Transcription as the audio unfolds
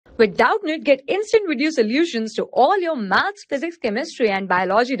With Doubtnut, get instant video solutions to all your maths, physics, chemistry, and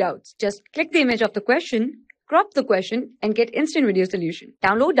biology doubts. Just click the image of the question, crop the question, and get instant video solution.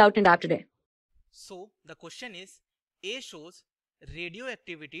 Download Doubtnut app today. So the question is, A shows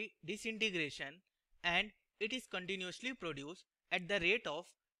radioactivity disintegration and it is continuously produced at the rate of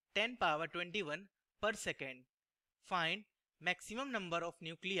 10 power 21 per second. Find maximum number of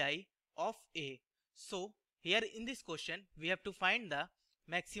nuclei of A. So here in this question we have to find the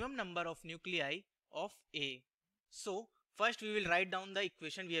maximum number of nuclei of A. So first we will write down the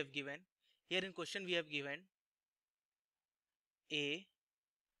equation we have given. Here in question we have given A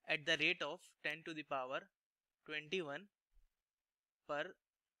at the rate of 10 to the power 21 per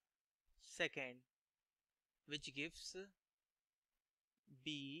second, which gives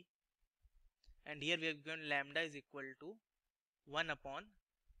B, and here we have given lambda is equal to 1 upon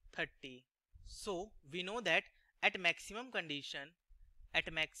 30. So we know that at maximum condition, at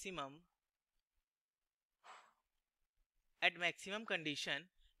maximum condition,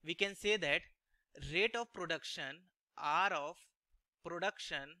 we can say that rate of production, R of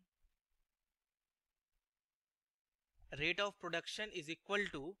production is equal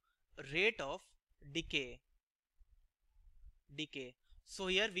to rate of decay. So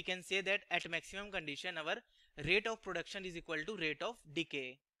here we can say that at maximum condition our rate of production is equal to rate of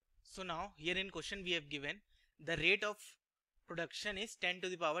decay. So now here in question we have given the rate of production is 10 to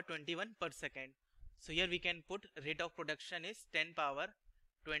the power 21 per second. So here we can put rate of production is 10 power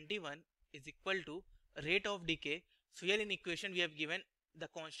 21 is equal to rate of decay. So here in equation we have given the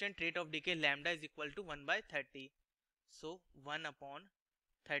constant rate of decay lambda is equal to 1 by 30. So 1 upon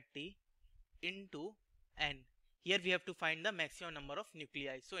 30 into n. Here we have to find the maximum number of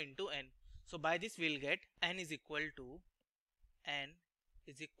nuclei. So into n. So by this we will get n is equal to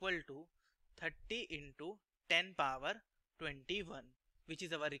 30 into 10 power 21, which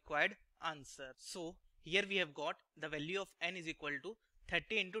is our required answer. So here we have got the value of n is equal to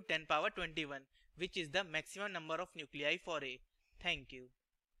 30 into 10 power 21, which is the maximum number of nuclei for A. Thank you.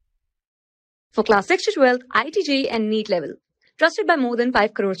 For class 6 to 12, IIT JEE and NEET level. Trusted by more than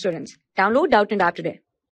 5 crore students. Download Doubtnut app today.